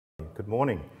Good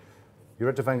morning. You're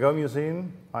at the Van Gogh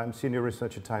Museum. I'm senior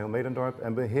researcher Teio Meedendorp,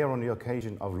 and we're here on the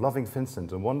occasion of Loving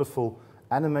Vincent, a wonderful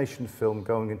animation film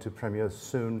going into premieres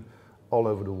soon all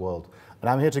over the world. And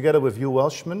I'm here together with Hugh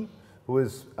Welchman, who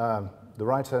is the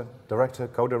writer, director,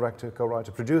 co-director,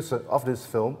 co-writer, producer of this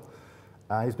film.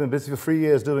 He's been busy for 3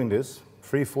 years doing this.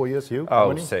 4 years, Hugh?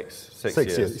 Oh, six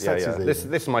years. Yeah. This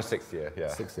is my 6th year, yeah.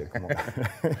 6 years, come on.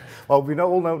 Well, we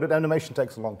all know that animation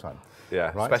takes a long time.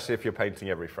 Yeah, right? Especially if you're painting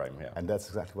every frame, yeah. And that's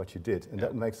exactly what you did. And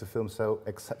that makes the film so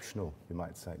exceptional, you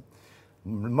might say.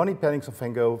 Money paintings of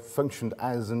Van Gogh functioned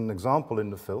as an example in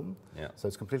the film. Yeah. So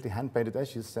it's completely hand-painted,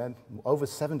 as you said. Over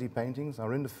 70 paintings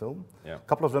are in the film. Yeah. A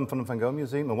couple of them from the Van Gogh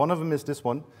Museum, and one of them is this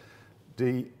one,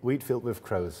 the wheat field with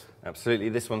crows. Absolutely.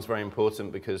 This one's very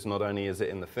important because not only is it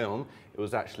in the film, it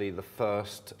was actually the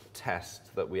first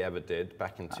test that we ever did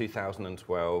back in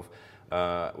 2012.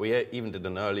 We even did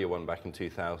an earlier one back in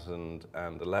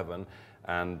 2011,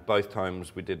 and both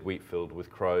times we did wheat field with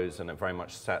crows, and it very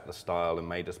much set the style and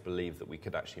made us believe that we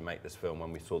could actually make this film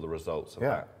when we saw the results of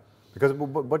that. Because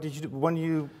what did you do when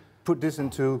you put this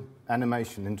into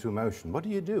animation, into motion? What do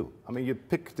you do? I mean, you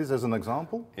pick this as an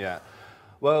example? Yeah.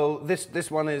 Well, this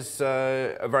one is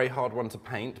a very hard one to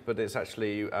paint, but it's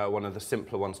actually one of the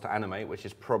simpler ones to animate, which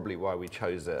is probably why we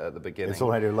chose it at the beginning. It's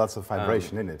already lots of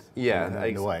vibration in it. Yeah,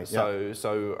 in a way.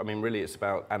 So I mean, really, it's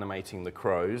about animating the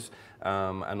crows,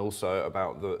 and also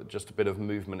about just a bit of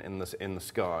movement in the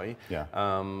sky. Yeah.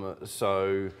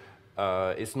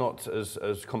 It's not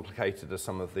as complicated as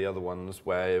some of the other ones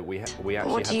where we actually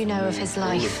What do you know of his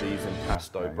life? All of these in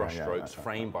pastel brushstrokes,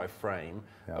 frame by frame,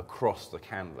 across the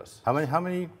canvas. How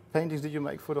many paintings did you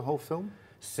make for the whole film?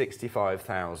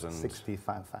 65,000.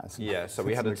 65,000. Yeah, so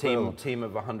we had a team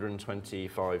of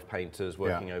 125 painters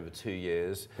working over 2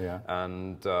 years. Yeah.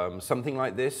 And something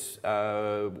like this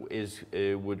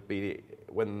would be,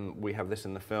 when we have this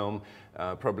in the film,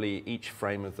 probably each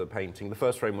frame of the painting. The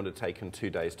first frame would have taken 2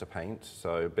 days to paint,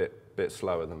 so a bit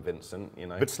slower than Vincent, you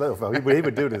know. A bit slow. Well, he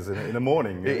would do this in the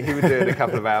morning. He would do it in a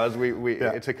couple of hours.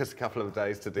 It took us a couple of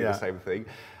days to do the same thing.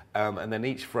 And then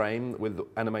each frame with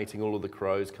animating all of the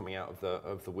crows coming out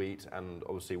of the wheat, and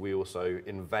obviously we also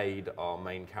invade our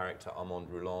main character Armand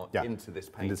Roulant into this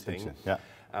painting. In this picture.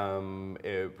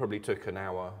 It probably took an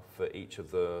hour for each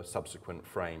of the subsequent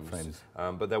frames.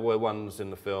 But there were ones in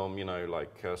the film, you know,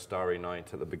 like Starry Night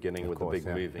at the beginning with the big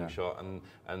moving shot,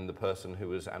 and the person who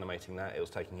was animating that, it was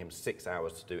taking him 6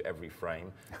 hours to do every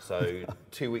frame. So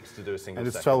 2 weeks to do a single. And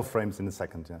it's 12 frames in a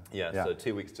second. So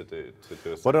 2 weeks to do a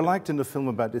second. What I liked in the film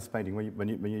about this painting, when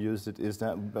you used it, is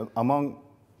that Armand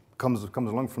comes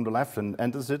along from the left and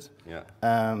enters it. Yeah.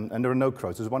 And there are no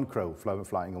crows. There's one crow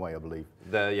flying away, I believe.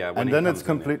 And then it's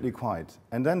completely quiet.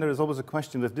 And then there is always a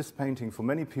question with this painting for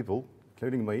many people,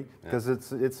 including me, because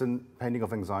it's a painting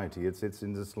of anxiety. It's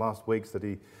in this last weeks that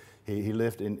he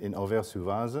lived in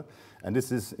Auvers-sur-Oise, and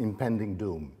this is impending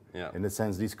doom. Yeah. In a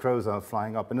sense, these crows are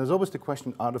flying up, and there's always the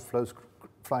question: are the crows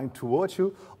flying towards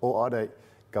you, or are they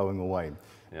going away?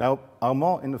 Yeah. Now,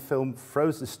 Armand in the film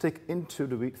throws the stick into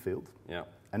the wheat field. Yeah.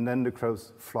 And then the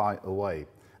crows fly away.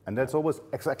 And that's always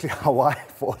exactly how I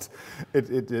thought that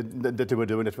they were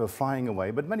doing it. They were flying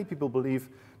away. But many people believe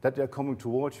that they're coming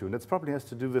towards you. And that probably has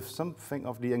to do with something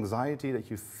of the anxiety that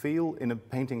you feel in a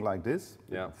painting like this.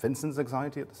 Yeah. Vincent's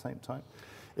anxiety at the same time.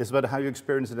 It's about how you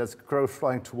experience it as crows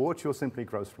flying towards you or simply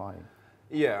crows flying.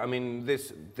 Yeah, I mean,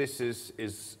 this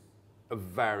is a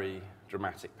very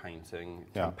dramatic painting.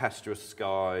 Tempestuous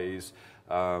skies,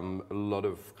 a lot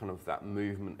of kind of that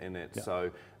movement in it. Yeah.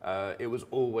 So it was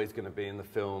always going to be in the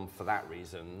film for that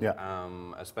reason.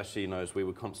 Yeah. Especially, you know, as we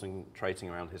were concentrating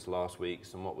around his last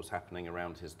weeks and what was happening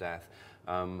around his death.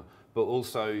 But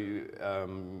also,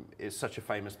 it's such a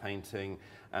famous painting,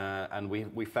 and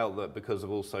we felt that because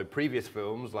of also previous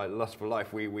films like Lust for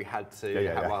Life, we had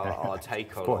to have our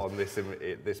take on this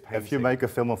painting. If you make a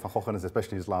film of Van Gogh,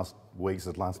 especially his last weeks,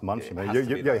 his last months,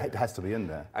 it has to be in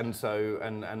there. And so,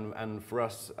 and for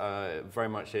us, very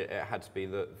much it had to be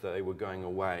that they were going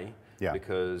away. Yeah.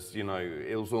 Because, you know,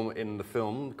 it was in the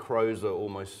film, crows are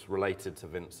almost related to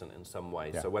Vincent in some way.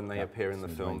 Yeah. So when they appear in the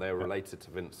film, they're related to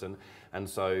Vincent. And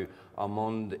so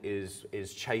Armand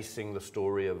is chasing the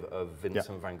story of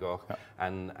Vincent van Gogh. Yeah.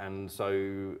 And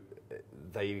so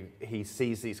he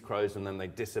sees these crows and then they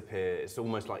disappear. It's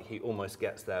almost like he almost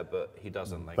gets there, but he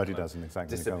doesn't. They he doesn't,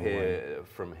 exactly. Disappear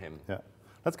from him. Yeah.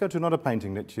 Let's go to another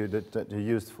painting that you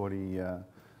used for the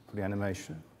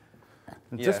animation.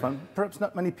 And this one, perhaps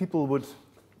not many people would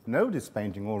know this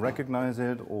painting or recognize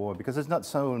it, or because it's not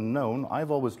so known.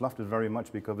 I've always loved it very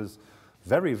much because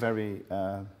very, very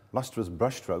lustrous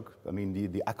brushstroke. I mean,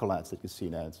 the accolades that you see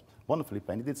there, it's wonderfully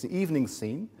painted. It's the evening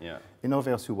scene in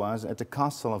Auvers-sur-Oise at the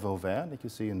castle of Auvers that you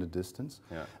see in the distance.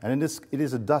 And it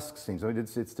is a dusk scene, so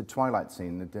it's the twilight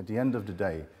scene at the end of the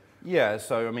day. Yeah,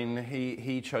 so I mean,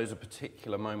 he chose a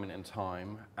particular moment in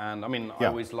time, and I mean, I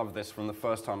always loved this from the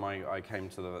first time I came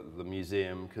to the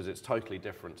museum, because it's totally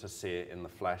different to see it in the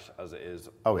flesh as it is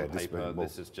on paper.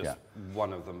 This is just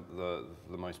one of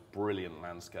the most brilliant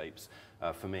landscapes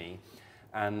for me.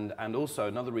 And also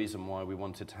another reason why we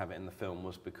wanted to have it in the film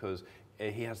was because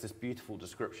he has this beautiful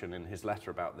description in his letter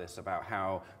about this, about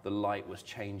how the light was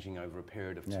changing over a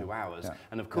period of 2 hours.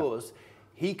 And of course,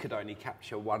 he could only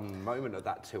capture one moment of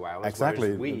that 2 hours,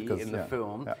 whereas we, in the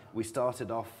film, we started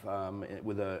off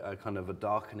with a kind of a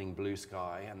darkening blue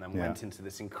sky, and then went into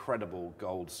this incredible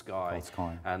gold sky.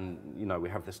 And, you know, we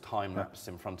have this time lapse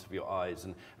in front of your eyes.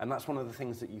 And that's one of the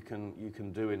things that you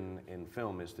can do in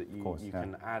film, is that you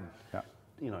can add,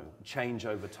 you know, change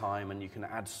over time, and you can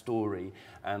add story.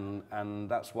 And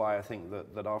that's why I think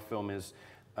that our film is,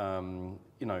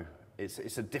 you know,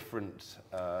 it's a different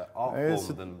art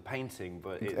form than painting,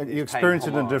 but you experience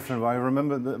it in a different way. I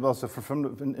remember also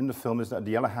in the film is that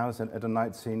the yellow house at a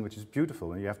night scene, which is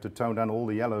beautiful, and you have to tone down all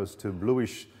the yellows to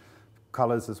bluish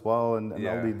colors as well, and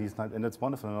all these nights, and it's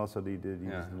wonderful. And also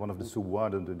one of the sous-bois,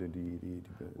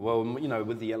 well, you know,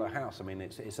 with the yellow house, I mean,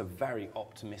 it's a very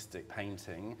optimistic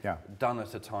painting, done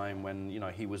at a time when, you know,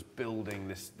 he was building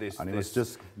this and he was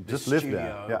just lived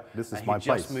there. Yeah, this is my place.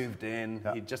 He just moved in.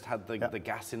 He just had the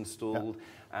gas installed,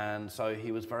 and so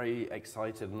he was very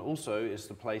excited. And also, it's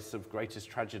the place of greatest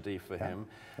tragedy for him,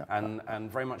 and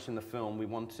very much in the film, we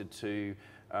wanted to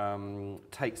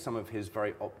take some of his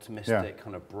very optimistic,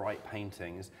 kind of bright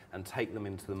paintings and take them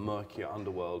into the murkier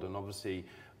underworld, and obviously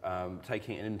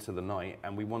taking it into the night.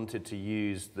 And we wanted to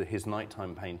use his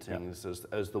nighttime paintings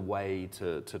as the way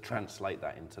to translate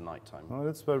that into nighttime. Well,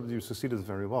 that's where you succeeded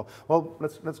very well. Well,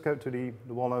 let's go to the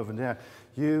wall over there.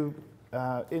 You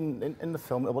in the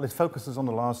film, well, it focuses on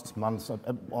the last months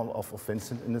of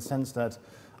Vincent, in the sense that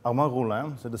Armand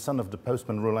Roulin, so the son of the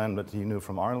postman Roulin that he knew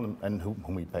from Ireland and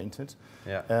whom he painted,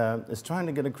 is trying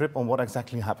to get a grip on what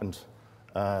exactly happened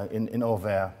in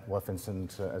Auvers, where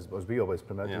Vincent, as we always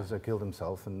promote, killed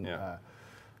himself.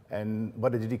 And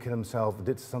whether did he kill himself?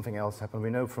 Did something else happen? We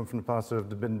know from the past there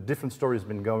have been different stories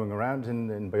been going around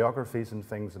in biographies and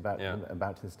things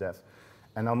about his death.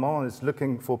 And Armand is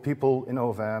looking for people in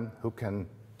Auvers who can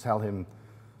tell him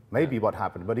maybe what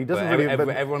happened, but he doesn't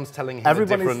everyone's telling him a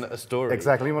different story.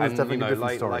 Exactly, everyone's telling a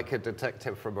different story. Like a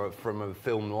detective from a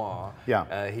film noir,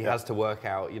 he has to work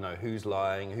out, you know, who's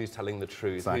lying, who's telling the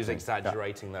truth, who's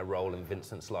exaggerating their role in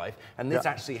Vincent's life. And this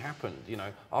actually happened, you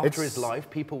know. After his life,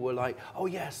 people were like, oh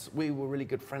yes, we were really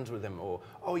good friends with him, or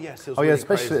oh yes, it was really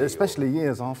crazy, especially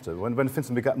years after, when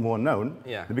Vincent became more known.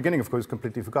 The beginning, of course,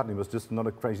 completely forgotten. He was just not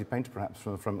a crazy painter, perhaps,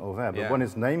 from Auvers. But when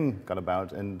his name got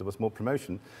about and there was more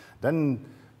promotion, then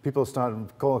people started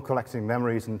collecting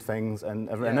memories and things, and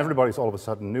everybody's all of a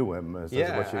sudden knew him.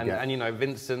 And you know,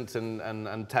 Vincent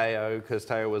and Teio, because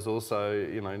Teio was also,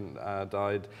 you know,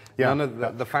 died. None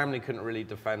of the family couldn't really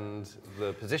defend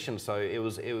the position, so it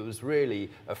was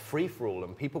really a free for all,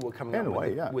 and people were coming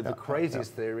up with the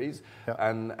craziest theories,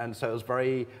 and so it was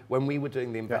very, when we were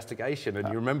doing the investigation, and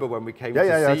you remember when we came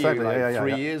to see you like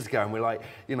 3 years ago, and we're like,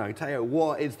 you know, Teio,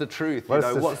 what is the truth? You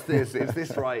know, what's this? Is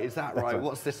this right? Is that right?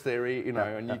 What's this theory? You know,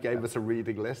 and you gave us a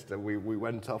reading list, and we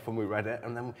went off and we read it,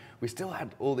 and then we still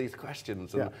had all these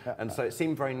questions, and so it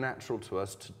seemed very natural to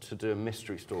us to do a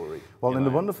mystery story. Well, and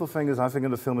the wonderful thing is, I think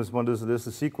in the film is there's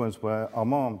a sequence where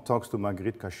Armand talks to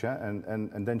Marguerite Cachet,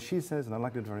 and then she says, and I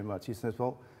liked it very much, she says,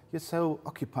 well, you're so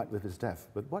occupied with his death,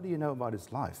 but what do you know about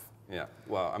his life? Yeah,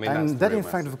 well, I mean, and that, in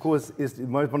fact, of course, is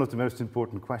one of the most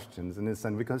important questions in this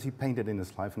sense, because he painted in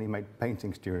his life and he made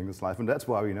paintings during his life, and that's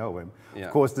why we know him.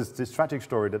 Of course, this tragic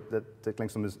story that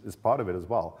links him is part of it as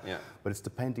well. But it's the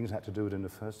paintings that had to do it in the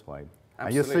first way.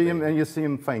 Absolutely. And you see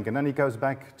him think, and then he goes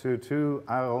back to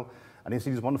Arles, and you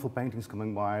see these wonderful paintings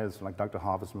coming by, like Dr.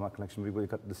 Harvest from our collection. We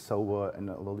got the Sower and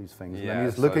all these things. And then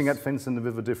he's looking at Vincent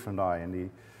with a different eye, and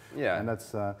and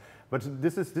that's. But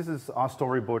this is our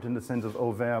storyboard in the sense of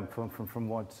Auvers, from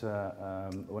what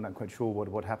we're not quite sure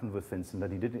what happened with Vincent,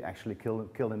 that he didn't actually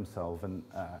kill himself, and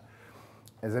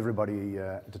as everybody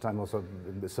at the time also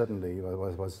certainly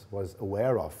was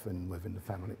aware of within the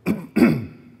family.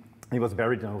 He was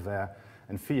buried in Auvers,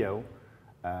 and Theo,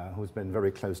 who's been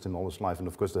very close to him all his life, and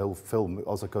of course the whole film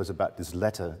also goes about this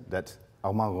letter that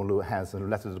Armand Rouleau has, a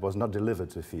letter that was not delivered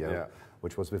to Theo,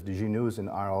 which was with the Genoux in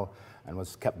Arles and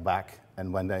was kept back.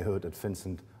 And when they heard that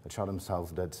Vincent had shot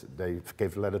himself, that they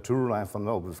gave the letter to Rouleau and thought,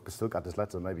 no, we've still got this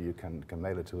letter, maybe you can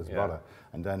mail it to his brother.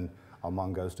 And then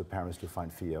Armand goes to Paris to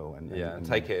find Theo and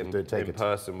take it in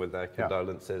person with their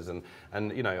condolences.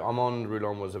 And you know, Armand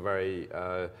Rouleau was a very,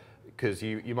 because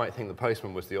you might think the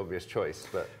postman was the obvious choice,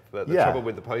 but the trouble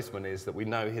with the postman is that we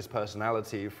know his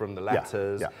personality from the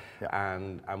letters,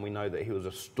 and we know that he was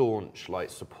a staunch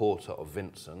supporter of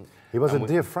Vincent. He was a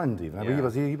dear friend even. I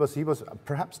mean, he was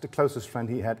perhaps the closest friend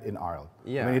he had in Arles. I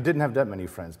mean, he didn't have that many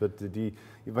friends, but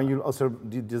when you also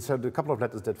said a couple of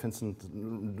letters that Vincent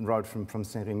wrote from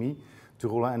Saint-Rémy to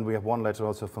Roulin, and we have one letter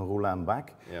also from Roulin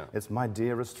back. It's my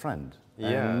dearest friend.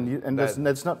 And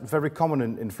that's not very common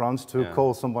in France to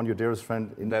call someone your dearest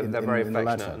friend they're very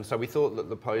affectionate. And so we thought that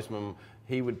the postman,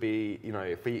 he would be, you know,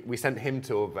 if we sent him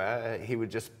to Auvers, he would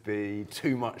just be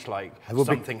too much like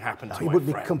something happened to my friend.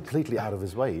 He would be completely out of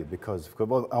his way because,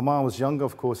 well, Armand was younger,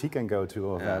 of course, he can go to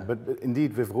Auvers. But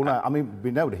indeed, with Roulin, I mean,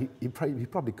 we know that he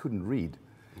probably couldn't read.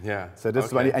 So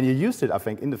that's why, and you used it, I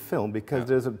think, in the film because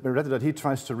there's a letter that he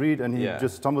tries to read and he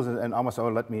just stumbles and Armand says, "Oh,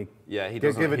 let me he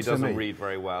doesn't read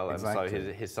very well, and so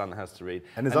his son has to read."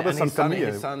 And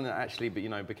his son actually,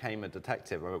 became a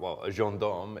detective, well, a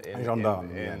gendarme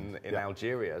in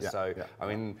Algeria. So I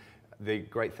mean. The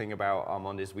great thing about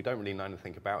Armand is we don't really know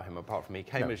anything about him apart from he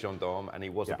came as gendarme and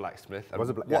he was a blacksmith. And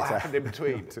what happened in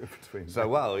between? So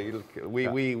well,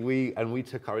 we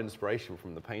took our inspiration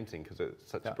from the painting because it's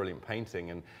such a brilliant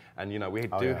painting, and you know we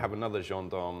do have another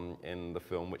gendarme in the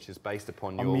film which is based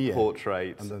upon your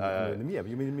portrait.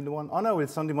 You mean the one? Oh no,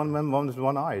 it's only one with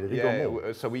one eye. Did he go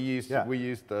more? So we used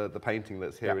the painting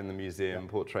that's here in the museum,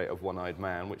 portrait of one-eyed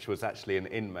man, which was actually an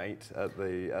inmate at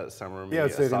the Saint-Rémy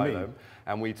asylum,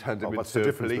 and we turned him into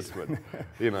a policeman,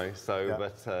 you know. So,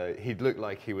 but he'd looked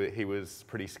like he was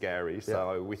pretty scary.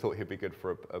 So we thought he'd be good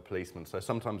for a policeman. So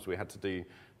sometimes we had to do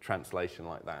translation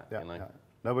like that. You know.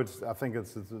 No, but I think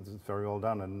it's very well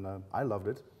done, and I loved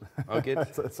it. Oh, good.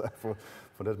 For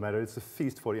that matter, it's a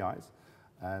feast for the eyes,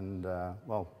 and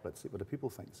well, let's see what the people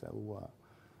think. So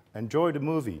enjoy the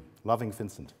movie, Loving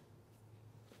Vincent.